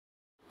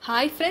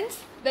Hi friends,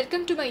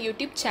 welcome to my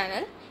YouTube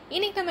channel.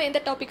 இன்னைக்கு நம்ம எந்த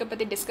டாபிக்கை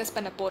பற்றி டிஸ்கஸ்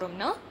பண்ண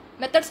போகிறோம்னா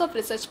மெத்தட்ஸ் ஆஃப்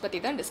ரிசர்ச் பற்றி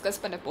தான் டிஸ்கஸ்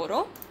பண்ண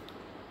போகிறோம்.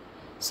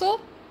 So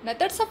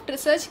methods of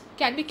research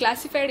can be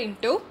classified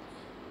into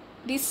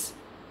these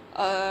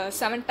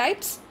 7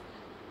 types: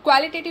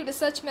 qualitative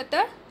research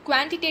method,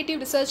 quantitative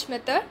research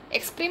method,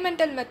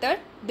 experimental method,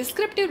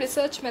 descriptive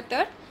research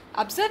method,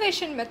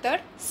 observation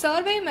method,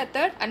 survey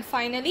method, and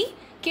finally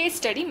case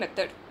study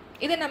method.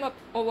 இதை நம்ம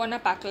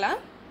ஒவ்வொன்றா பார்க்கலாம்.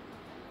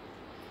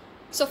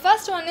 So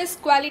first one is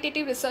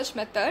qualitative research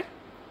method.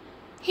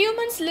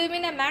 Humans live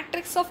in a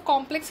matrix of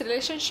complex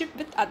relationship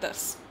with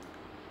others.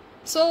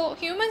 So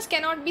humans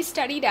cannot be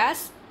studied as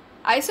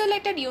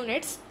isolated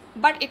units,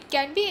 but it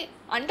can be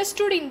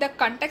understood in the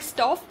context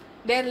of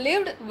their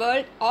lived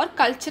world or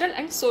cultural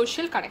and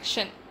social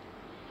connection.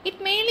 It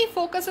mainly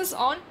focuses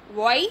on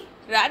why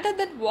rather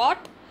than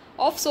what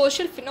of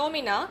social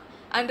phenomena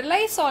and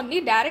relies on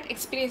the direct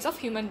experience of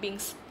human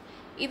beings.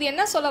 இது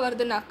என்ன சொல்ல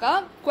வருதுனாக்கா,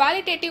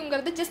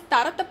 குவாலிட்டேட்டிவ்ங்கிறது just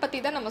தரத்தை பற்றி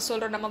தான் நம்ம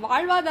சொல்கிறோம், நம்ம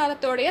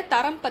வாழ்வாதாரத்தோடைய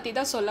தரம் பற்றி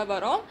தான் சொல்ல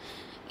வரோம்.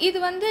 இது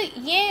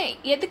ஏன்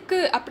எதுக்கு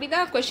அப்படி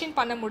தான் கொஷின்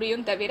பண்ண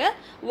முடியும் தவிர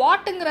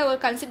வாட்டுங்கிற ஒரு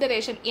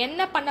கன்சிடரேஷன்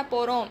என்ன பண்ண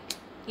போகிறோம்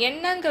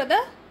என்னங்கிறத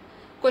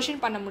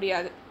கொஷின் பண்ண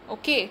முடியாது.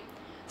 Okay,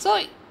 so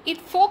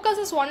it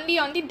focuses only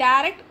on the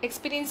direct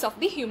experience of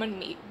the human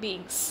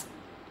beings.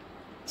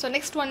 So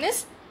next one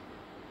is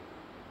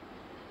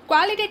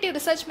qualitative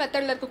research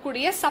மெத்தடில்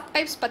இருக்கக்கூடிய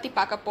சப்டைப்ஸ் பற்றி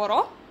பார்க்க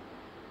போகிறோம்.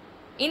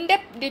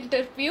 In-depth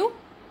interview,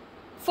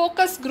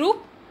 focus group,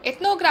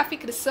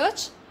 ethnographic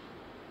research,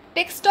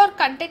 text or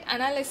content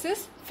analysis,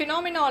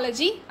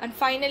 phenomenology, and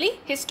finally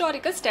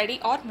historical study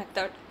or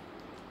method.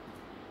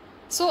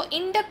 So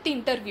in-depth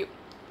interview.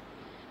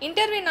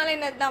 Interview nale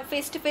enna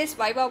face-to-face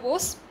viva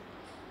voce.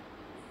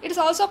 It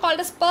is also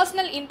called as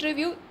personal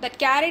interview that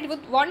carried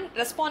with one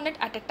respondent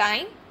at a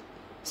time.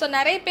 So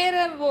நிறைய பேர்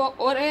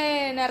ஒரே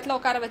நேரத்தில்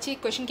உட்கார வச்சு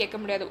question கேட்க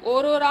முடியாது.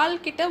 ஒரு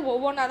ஆள் கிட்ட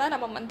ஒவ்வொன்றா தான்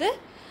நம்ம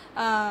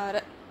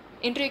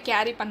இன்டர்வியூ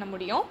கேரி பண்ண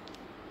முடியும்.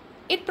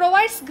 It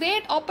provides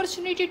great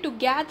opportunity to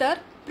gather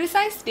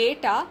precise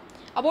data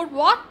about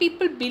what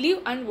people believe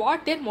and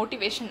what there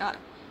motivation R.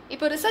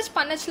 இப்போ ரிசர்ச்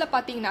பண்ணச்சில்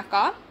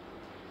பார்த்தீங்கன்னாக்கா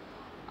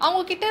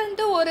அவங்கக்கிட்ட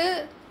இருந்து ஒரு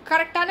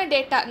கரெக்டான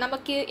டேட்டா,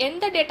 நமக்கு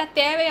எந்த டேட்டா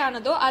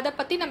தேவையானதோ அதை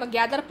பற்றி நம்ம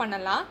கேதர்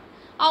பண்ணலாம்.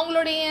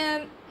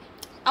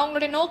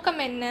 அவங்களுடைய நோக்கம்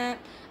என்ன,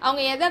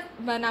 அவங்க எதை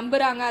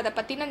நம்புகிறாங்க, அதை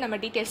பற்றின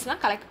நம்ம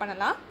டீட்டெயில்ஸ்லாம் கலெக்ட்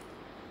பண்ணலாம்.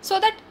 So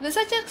that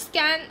researchers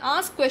can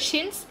ask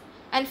questions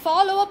and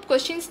follow-up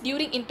questions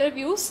during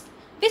interviews,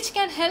 which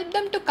can help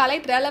them to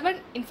collect relevant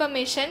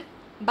information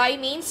by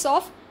means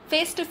of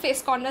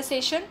face-to-face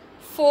conversation,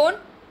 phone,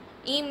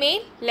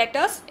 email,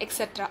 letters,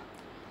 etc.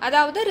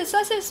 அதாவது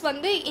ரிசர்ச்சர்ஸ்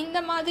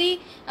இந்த மாதிரி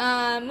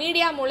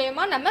மீடியா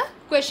மூலயமா நம்ம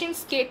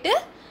questions கேட்டு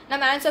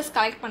நம்ம answers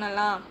collect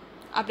பண்ணலாம்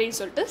அப்படின்னு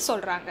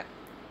சொல்கிறாங்க.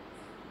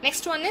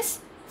 Next one is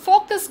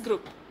focus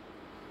group.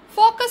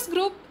 Focus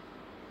group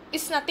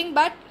is nothing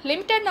but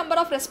limited number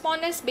of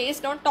respondents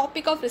based on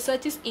topic of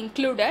research is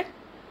included.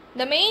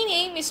 The main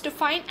aim is to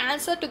find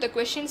answer to the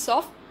questions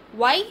of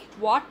why,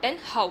 what and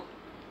how.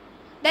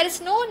 There is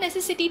no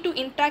necessity to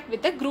interact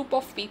with a group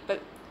of people.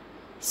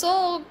 So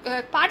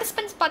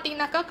participants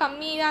பார்த்தீங்கன்னாக்கா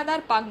கம்மியாக தான்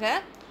இருப்பாங்க.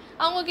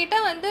 அவங்கக்கிட்ட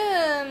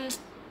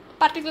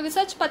particular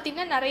research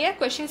பார்த்தீங்கன்னா நிறைய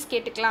questions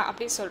கேட்டுக்கலாம்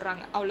அப்படின்னு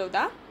சொல்கிறாங்க,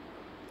 அவ்வளோதான்.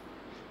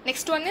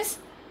 Next one is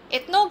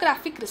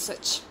ethnographic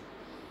research.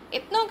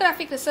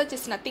 Ethnographic research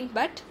is nothing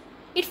but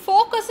it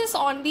focuses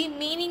on the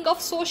meaning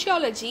of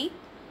sociology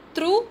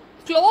through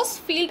close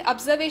field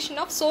observation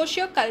of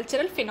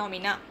socio-cultural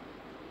phenomena.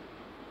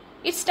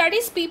 It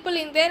studies people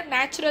in their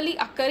naturally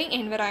occurring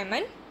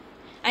environment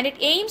and it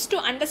aims to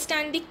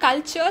understand the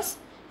cultures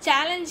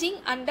challenging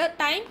under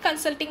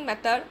time-consulting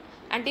method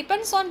and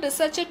depends on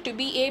researcher to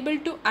be able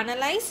to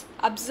analyze,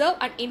 observe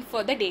and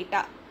infer the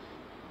data.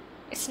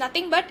 It's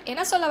nothing but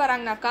என்ன சொல்ல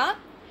வராங்கனாக்கா,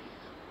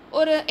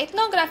 ஒரு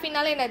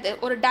எத்னோகிராஃபினால என்னது,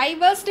 ஒரு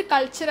divorced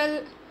cultural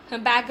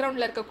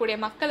பேக்ரவுண்டில் இருக்கக்கூடிய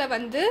மக்களை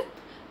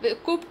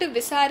கூப்பிட்டு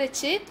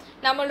விசாரித்து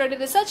நம்மளோட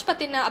ரிசர்ச்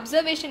பற்றின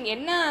அப்சர்வேஷன்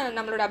என்ன,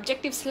 நம்மளோட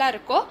அப்ஜெக்டிவ்ஸ்லாம்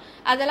இருக்கோ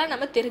அதெல்லாம்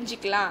நம்ம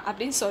தெரிஞ்சிக்கலாம்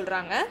அப்படின்னு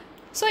சொல்கிறாங்க.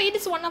 So it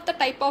is one of the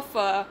type of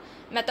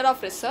method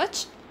of research.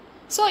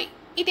 So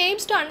it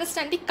AIIMS to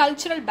understand the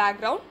cultural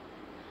background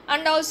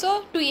and also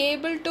to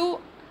able to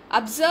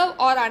observe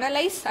R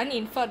analyse and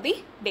infer the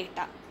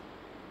data.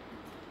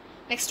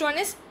 Next one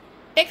is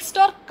text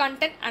or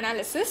content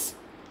analysis.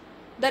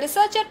 The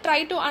researcher try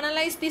to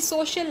analyze the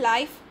social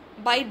life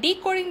by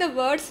decoding the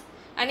words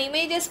and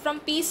images from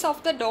piece of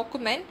the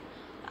document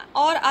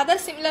or other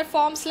similar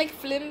forms like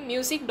film,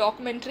 music,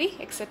 documentary,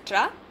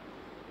 etc.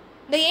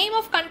 The aim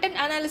of content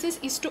analysis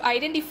is to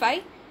identify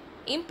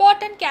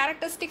important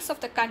characteristics of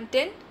the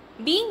content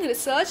being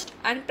researched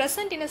and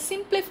present in a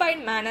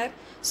simplified manner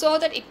so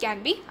that it can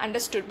be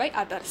understood by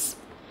others.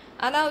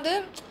 அதாவது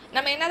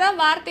நம்ம என்னதான்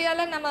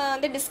வார்த்தையால் நம்ம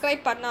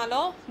describe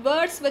பண்ணாலும்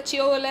words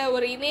வச்சியோ இல்லை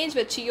ஒரு image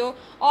வச்சியோ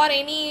or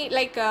any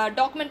like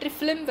documentary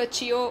film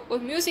வச்சியோ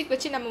ஒரு music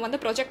வச்சு நம்ம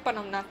ப்ரொஜெக்ட்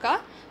பண்ணோம்னாக்கா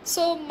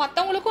ஸோ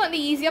மற்றவங்களுக்கும்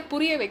ஈஸியாக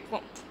புரிய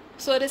வைக்கும்.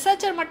 ஸோ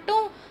ரிசர்ச்சர்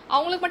மட்டும்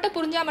அவங்களுக்கு மட்டும்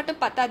புரிஞ்சால்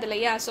மட்டும் பத்தாது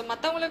இல்லையா? ஸோ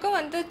மற்றவங்களுக்கும்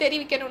வந்து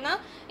தெரிவிக்கணும்னா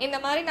இந்த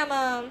மாதிரி நம்ம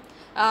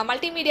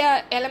மல்டிமீடியா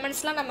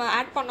எலமெண்ட்ஸ்லாம் நம்ம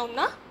ஆட்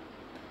பண்ணோம்னா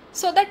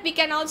so that we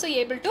can also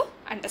able to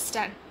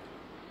understand.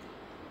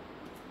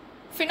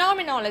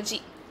 Phenomenology.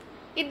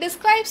 It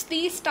describes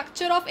the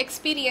structure of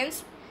experience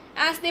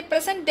as they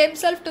present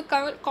themselves to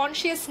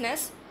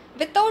consciousness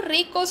without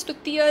recourse to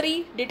theory,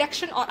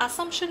 deduction or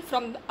assumption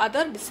from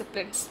other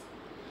disciplines.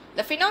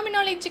 The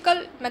phenomenological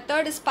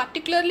method is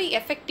particularly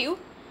effective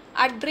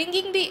at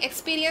bringing the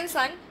experience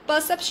and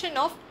perception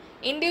of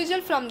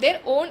individual from their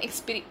own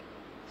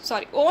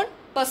own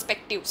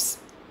perspectives.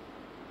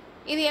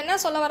 இது என்ன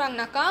சொல்ல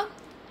வராங்கனாக்கா,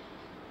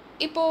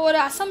 இப்போ ஒரு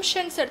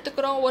assumptions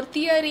எடுத்துக்கிறோம், ஒரு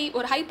theory,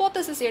 ஒரு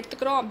hypothesis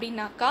எடுத்துக்கிறோம்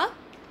அப்படின்னாக்கா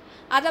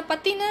அதை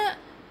பற்றின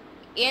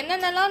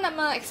என்னென்னலாம்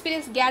நம்ம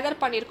எக்ஸ்பீரியன்ஸ் கேதர்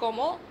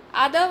பண்ணியிருக்கோமோ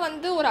அதை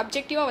வந்து ஒரு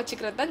அப்ஜெக்டிவாக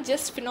வச்சுக்கிறது தான்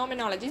ஜஸ்ட்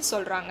ஃபினாமினாலஜின்னு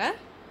சொல்கிறாங்க.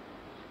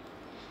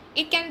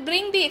 It can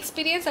bring the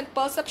experience and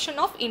perception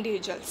of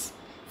individuals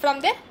from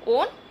their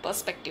own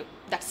perspective.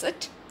 That's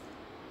it.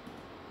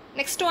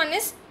 Next one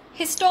is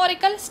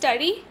historical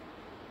study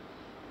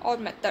or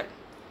method.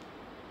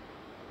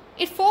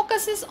 It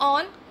focuses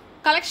on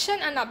collection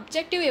and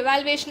objective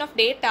evaluation of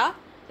data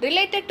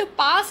related to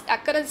past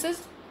occurrences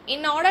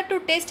in order to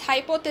test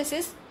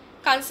hypotheses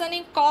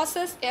concerning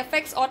causes,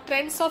 effects or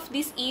trends of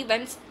these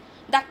events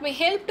that may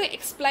help to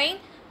explain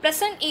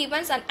present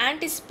events and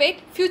anticipate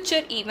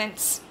future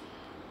events.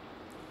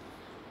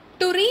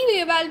 To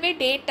re-evaluate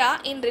data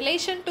in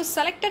relation to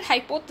selected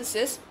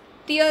hypotheses,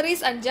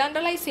 theories and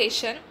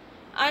generalization,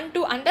 and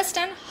to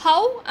understand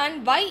how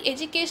and why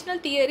educational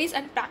theories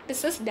and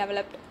practices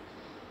developed.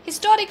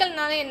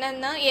 ஹிஸ்டாரிக்கல்னால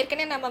என்னென்னா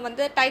ஏற்கனவே நம்ம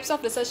வந்து types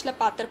of ரிசர்ச்சில்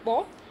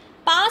பார்த்துருப்போம்.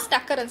 Past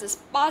occurrences,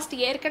 past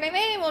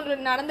ஏற்கனவே ஒரு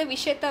நடந்த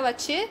விஷயத்தை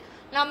வச்சு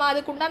நம்ம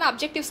அதுக்குண்டான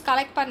அப்ஜெக்டிவ்ஸ்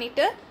கலெக்ட்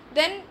பண்ணிவிட்டு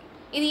தென்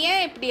இது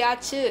ஏன் இப்படி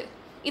ஆச்சு,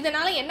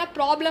 இதனால் என்ன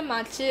ப்ராப்ளம்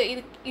ஆச்சு,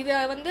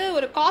 இதை வந்து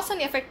ஒரு காஸ்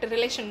அண்ட் எஃபெக்ட்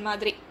ரிலேஷன்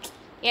மாதிரி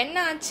என்ன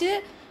ஆச்சு,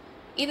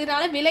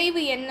 இதனால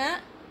விளைவு என்ன,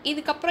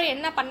 இதுக்கப்புறம்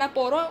என்ன பண்ண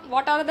போகிறோம்,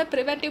 what are the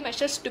preventive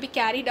measures to be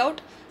carried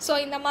out. So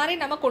இந்த மாதிரி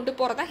நம்ம கொண்டு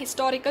போகிறதா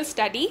historical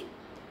study.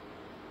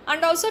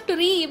 And also to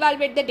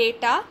re-evaluate the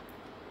data,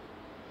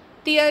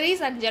 theories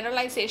and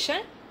generalization.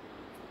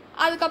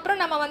 அதுக்கப்புறம்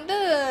நம்ம வந்து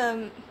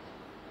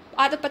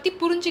அதை பற்றி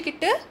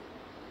புரிஞ்சுக்கிட்டு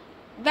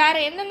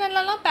வேறு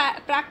என்னென்னலாம்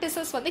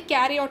ப்ராக்டிசஸ் வந்து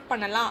கேரி அவுட்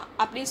பண்ணலாம்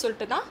அப்படின்னு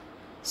சொல்லிட்டு தான்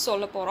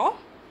சொல்ல போகிறோம்.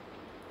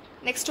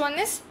 Next one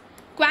is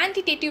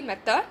quantitative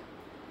method.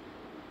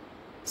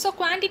 So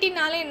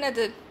குவான்டிட்டினால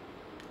என்னது,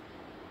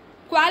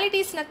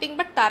 குவாலிட்டி இஸ் நத்திங்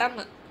பட் தரம்.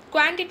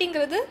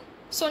 குவான்டிட்டிங்கிறது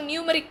so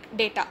numeric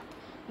data.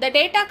 The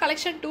data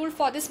collection tool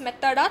for this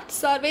method are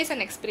surveys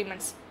and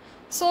experiments.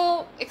 So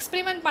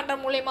experiment பண்ணுற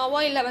மூலியமாவோ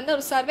இல்லை வந்து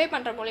ஒரு சர்வே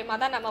பண்ணுற மூலியமாக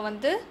தான் நம்ம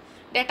வந்து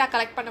டேட்டா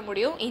கலெக்ட் பண்ண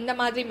முடியும் இந்த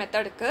மாதிரி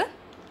மெத்தடுக்கு.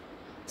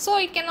 So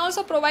it can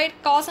also provide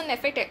cause and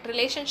effect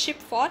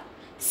relationship for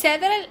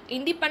several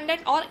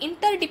independent R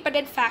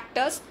interdependent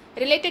factors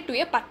related to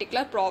a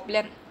particular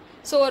problem.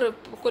 So ஒரு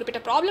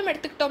குறிப்பிட்ட ப்ராப்ளம்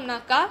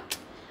எடுத்துக்கிட்டோம்னாக்கா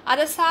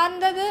அதை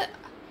சார்ந்தது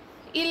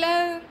இல்லை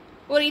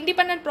ஒரு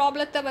இண்டிபெண்ட்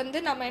ப்ராப்ளத்தை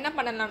வந்து நம்ம என்ன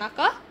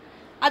பண்ணலாம்னாக்கா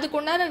அதுக்கு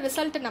உண்டான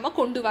ரிசல்ட் நம்ம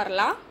கொண்டு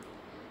வரலாம்.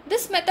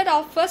 This method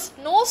offers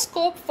no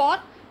scope for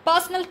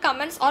personal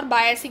comments R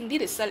biasing the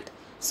result.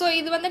 So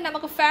இது வந்து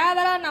நமக்கு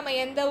ஃபேவராக நம்ம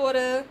எந்த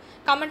ஒரு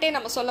கமெண்ட்டையும்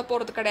நம்ம சொல்ல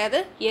போகிறது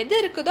கிடையாது. எது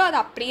இருக்குதோ அது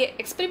அப்படியே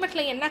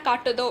எக்ஸ்பெரிமெண்ட்டில் என்ன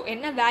காட்டுதோ,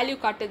 என்ன வேல்யூ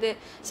காட்டுது,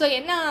 ஸோ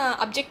என்ன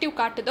அப்ஜெக்டிவ்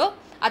காட்டுதோ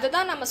அதை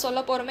தான் நம்ம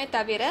சொல்ல போகிறோமே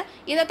தவிர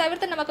இதை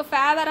தவிர்த்து நமக்கு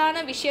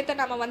ஃபேவரான விஷயத்தை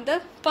நம்ம வந்து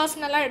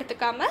பர்சனலாக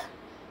எடுத்துக்காமல்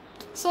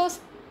ஸோ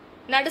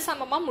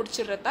நடுசமமாக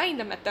முடிச்சிடுறது தான்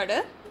இந்த method.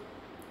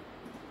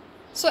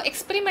 So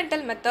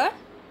experimental method,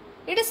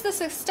 it is the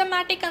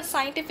systematic and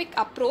scientific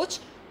approach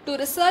to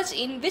research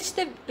in which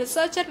the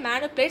researcher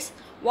manipulates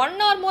one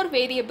or more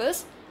variables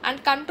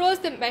and controls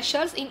the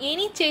measures in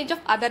any change of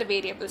other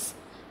variables.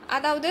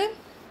 அதாவது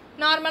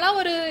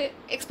நார்மலாக ஒரு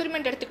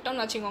experiment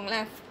எடுத்துக்கிட்டோம்னு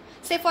வச்சுக்கோங்களேன்.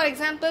 Say for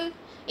example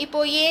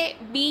இப்போது ஏ,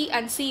 B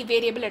and C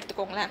variable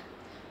எடுத்துக்கோங்களேன்.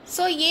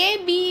 So ஏ,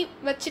 B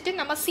வச்சுட்டு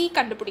நம்ம C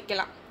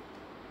கண்டுபிடிக்கலாம்.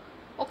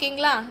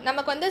 ஓகேங்களா,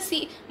 நமக்கு வந்து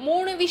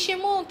மூணு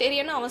விஷயமும்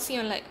தெரியணும்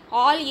அவசியம் இல்லை.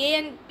 ஆல்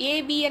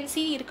ஏபி அண்ட்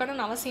சி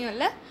இருக்கணும்னு அவசியம்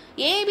இல்லை.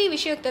 ஏபி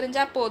விஷயம்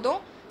தெரிஞ்சால் போதும்,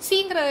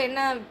 சிங்கிற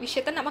என்ன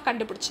விஷயத்த நம்ம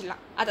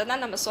கண்டுபிடிச்சிடலாம். அதை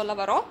தான் நம்ம சொல்ல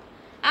வரோம்.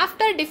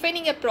 After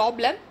defining a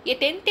problem a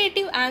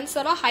tentative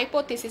answer R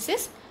ஹைப்போதெசிஸ்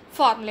is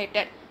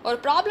formulated. ஒரு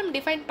ப்ராப்ளம்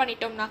டிஃபைன்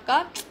பண்ணிட்டோம்னாக்கா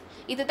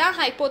இதுதான்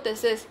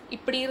ஹைப்போதெசிஸ்,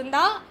 இப்படி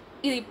இருந்தால்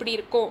இது இப்படி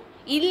இருக்கும்,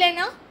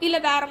 இல்லைன்னா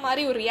இல்லை வேறு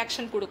மாதிரி ஒரு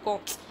ரியாக்ஷன்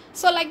கொடுக்கும்.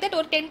 ஸோ லைக் தட்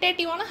ஒரு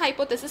டென்டேட்டிவான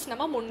ஹைப்போதெசிஸ்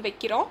நம்ம முன்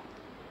வைக்கிறோம்.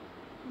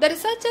 The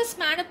researchers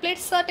manipulate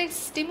certain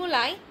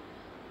stimuli,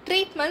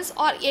 treatments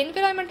or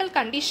environmental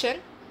condition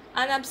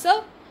and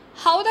observe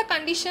how the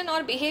condition or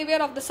behavior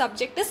of the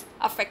subject is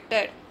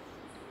affected.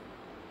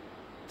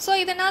 So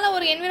இதனால்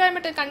ஒரு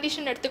என்விரான்மெண்டல்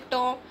கண்டிஷன்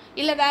எடுத்துக்கிட்டோம்,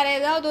 இல்லை வேறு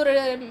ஏதாவது ஒரு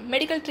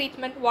medical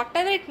treatment what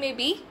ever it may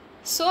be.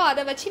 So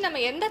அதை வச்சு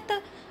நம்ம எந்தத்தை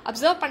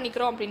அப்சர்வ்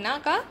பண்ணிக்கிறோம்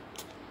அப்படின்னாக்கா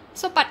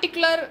so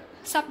particular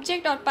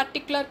subject R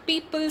particular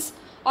peoples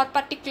are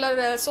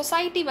particular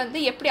society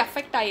வந்து எப்படி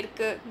அஃபெக்ட்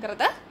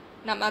ஆகிருக்குங்கிறத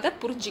நம்ம அதை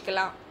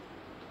புரிஞ்சிக்கலாம்.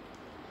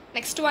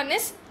 Next one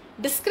is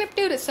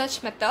descriptive research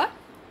method.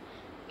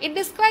 It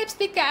describes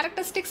the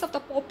characteristics of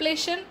the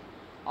population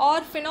or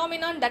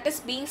phenomenon that is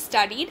being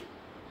studied.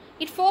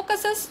 It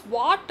focuses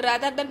what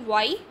rather than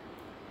why.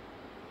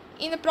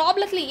 இந்த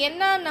ப்ராப்ளத்தில்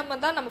என்ன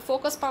நம்ம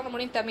focus பண்ண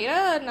முடியும் தவிர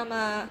நம்ம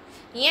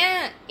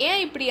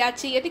ஏன் இப்படி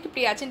ஆச்சு எதுக்கு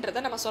இப்படி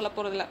ஆச்சுன்றதை நம்ம சொல்ல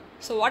போகிறதில்ல.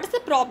 So what is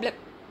the problem,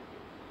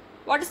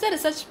 what is the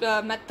research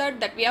method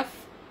that we have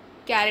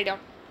carried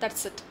on,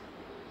 that's it.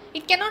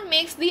 It cannot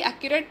makes the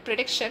accurate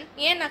prediction.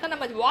 ஏன்னாக்கா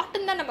நம்ம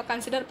வாட்டுன்னு தான் நம்ம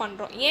கன்சிடர்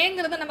பண்ணுறோம்,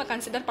 ஏங்கிறத நம்ம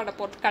கன்சிடர் பண்ண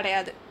போகிறது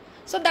கிடையாது.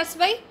 So that's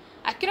why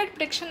accurate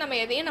prediction நம்ம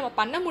எதையும் நம்ம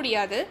பண்ண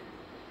முடியாது.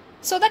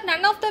 So that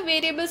none of the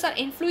variables are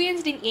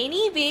influenced in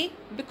any way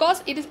because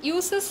it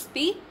uses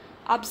the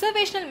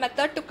observational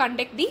method to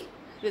conduct the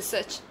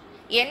research.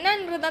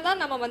 என்னன்றதை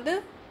தான் நம்ம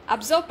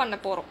அப்சர்வ் பண்ண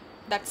போகிறோம்,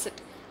 தட்ஸ் இட்.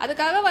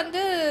 அதுக்காக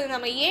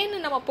நம்ம ஏன்னு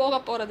நம்ம போக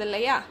போகிறது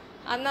இல்லையா,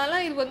 அதனால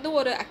இது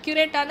ஒரு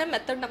அக்யூரேட்டான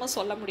மெத்தட் நம்ம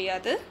சொல்ல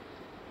முடியாது.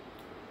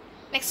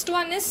 Next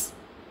one is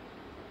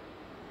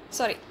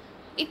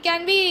it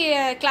can be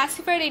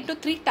classified into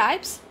 3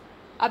 types: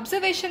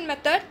 observation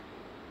method,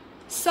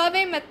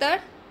 survey method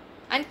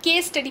and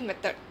case study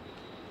method.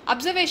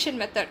 Observation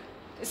method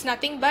is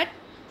nothing but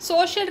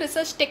social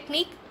research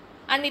technique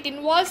and it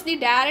involves the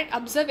direct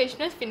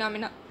observational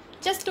phenomena.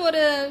 Just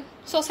ஒரு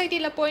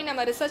சொசைட்டியில் போய்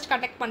நம்ம research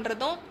conduct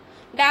பண்ணுறதும்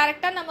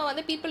டைரெக்டாக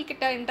நம்ம people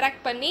கிட்ட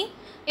interact பண்ணி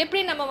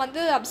எப்படி நம்ம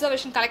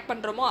அப்சர்வேஷன் கலெக்ட்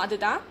பண்ணுறோமோ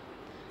அதுதான்.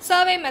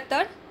 Survey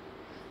method,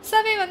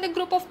 survey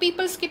group of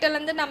peoples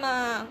கிட்டேருந்து நம்ம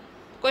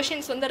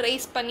கொஷின்ஸ்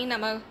ரைஸ் பண்ணி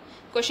நம்ம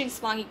கொஷின்ஸ்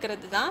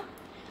வாங்கிக்கிறது தான்.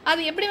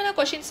 அது எப்படி வேணால்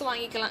கொஷின்ஸ்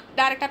வாங்கிக்கலாம்,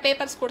 டைரெக்டாக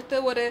பேப்பர்ஸ் கொடுத்து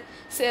ஒரு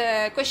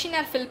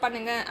கொஷினர் ஃபில்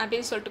பண்ணுங்கள்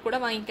அப்படின்னு சொல்லிட்டு கூட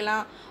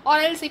வாங்கிக்கலாம்.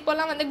 ஆர்எல்ஸ்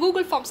இப்போல்லாம்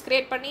கூகுள் ஃபார்ம்ஸ்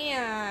க்ரியேட் பண்ணி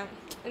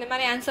இந்த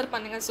மாதிரி ஆன்சர்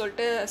பண்ணுங்கன்னு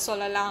சொல்லிட்டு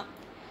சொல்லலாம்.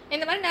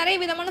 இந்த மாதிரி நிறைய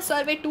விதமான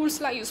சர்வே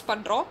டூல்ஸ்லாம் யூஸ்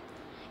பண்ணுறோம்.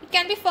 It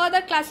can be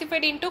further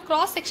classified into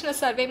cross sectional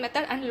survey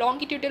method and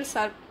longitudinal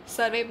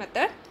survey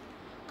method.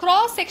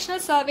 Cross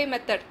sectional survey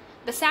method,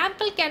 the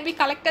sample can be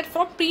collected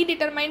from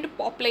predetermined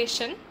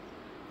population.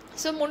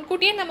 So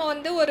முன்கூட்டியே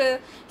நம்ம ஒரு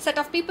செட்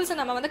ஆஃப் பீப்புள்ஸை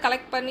நம்ம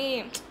collect பண்ணி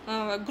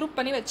group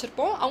பண்ணி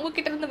வச்சுருப்போம்,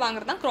 அவங்கக்கிட்டேருந்து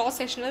வாங்குறது தான் cross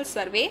sectional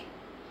survey.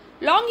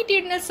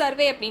 Longitudinal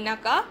survey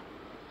அப்படின்னாக்கா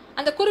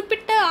அந்த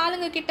குறிப்பிட்ட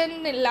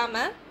ஆளுங்கக்கிட்டன்னு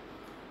இல்லாமல்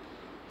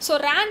ஸோ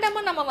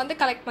ரேண்டமாக நம்ம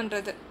கலெக்ட்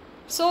பண்ணுறது.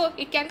 So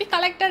it can be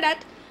collected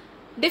at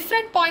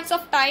different points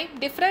of time,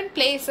 different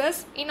places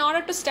in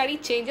order to study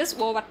changes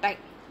over time.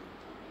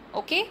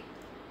 Okay?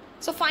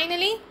 So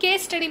finally,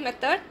 case study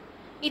method.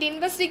 It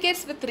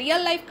investigates with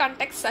real life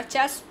context such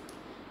as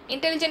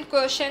intelligent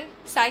quotient,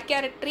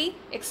 psychiatry,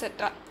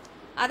 etc.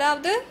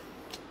 அதாவது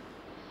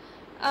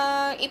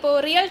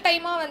இப்போது real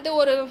டைமாக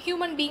ஒரு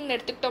human being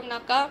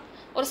எடுத்துக்கிட்டோம்னாக்கா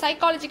ஒரு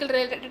psychological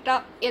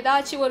ரிலேட்டடாக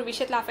ஏதாச்சும் ஒரு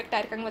விஷயத்தில் affect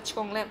ஆகிருக்காங்கன்னு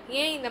வச்சுக்கோங்களேன்.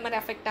 ஏன் இந்த மாதிரி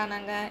அஃபெக்ட்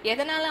ஆனாங்க,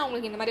 எதனால்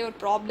அவங்களுக்கு இந்த மாதிரி ஒரு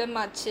ப்ராப்ளம்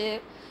ஆச்சு,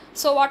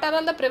 so what are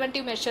all the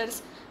preventive measures,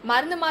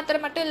 மருந்து மாத்திரை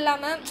மட்டும்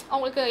இல்லாமல்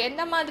அவங்களுக்கு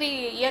எந்த மாதிரி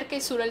இயற்கை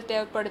சூழல்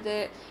தேவைப்படுது,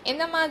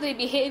 எந்த மாதிரி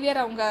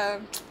பிஹேவியர் அவங்க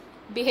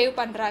பிஹேவ்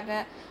பண்ணுறாங்க,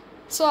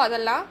 ஸோ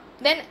அதெல்லாம்.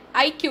 தென்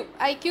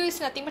IQ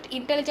is nothing but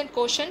intelligent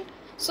quotient.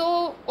 So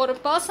ஒரு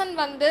பர்சன்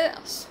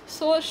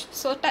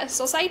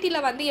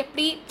சொசைட்டியில்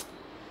எப்படி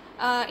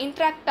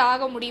இன்ட்ராக்ட்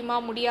ஆக முடியுமா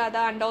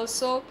முடியாதா, and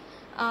also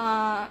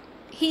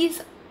he is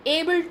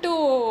able to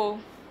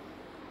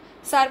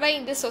survive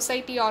in this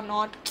society or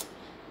not,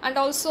 and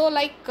also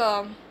like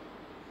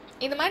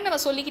இந்த மாதிரி நம்ம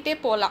சொல்லிக்கிட்டே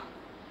போகலாம்.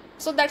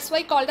 So that's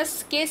why called as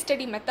case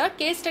study method.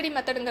 Case study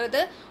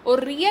மெத்தடுங்கிறது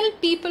ஒரு ரியல்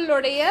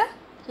பீப்புளோடைய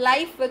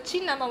லைஃப் வச்சு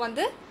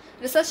நம்ம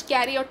ரிசர்ச்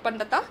கேரி அவுட்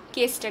பண்ணுறது தான்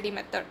case study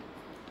method.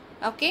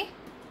 Okay,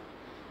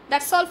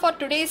 that's all for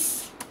today's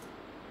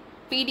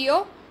video.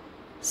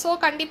 So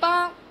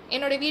கண்டிப்பாக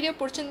என்னோடய வீடியோ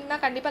பிடிச்சிருந்தா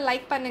கண்டிப்பாக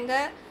லைக்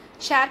பண்ணுங்கள்,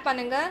 ஷேர்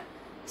பண்ணுங்கள்.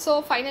 ஸோ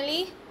ஃபைனலி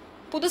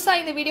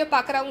புதுசாக இந்த வீடியோ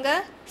பார்க்குறவங்க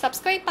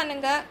சப்ஸ்கிரைப்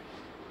பண்ணுங்கள்.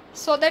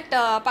 ஸோ தட்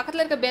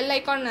பக்கத்தில் இருக்க பெல்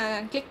ஐக்கான்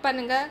கிளிக்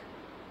பண்ணுங்கள்.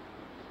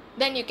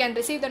 Then you can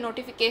receive the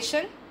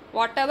notification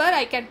whatever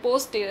I can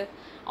post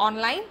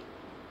online.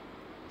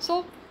 So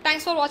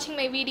thanks for watching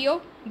my video.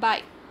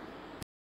 Bye.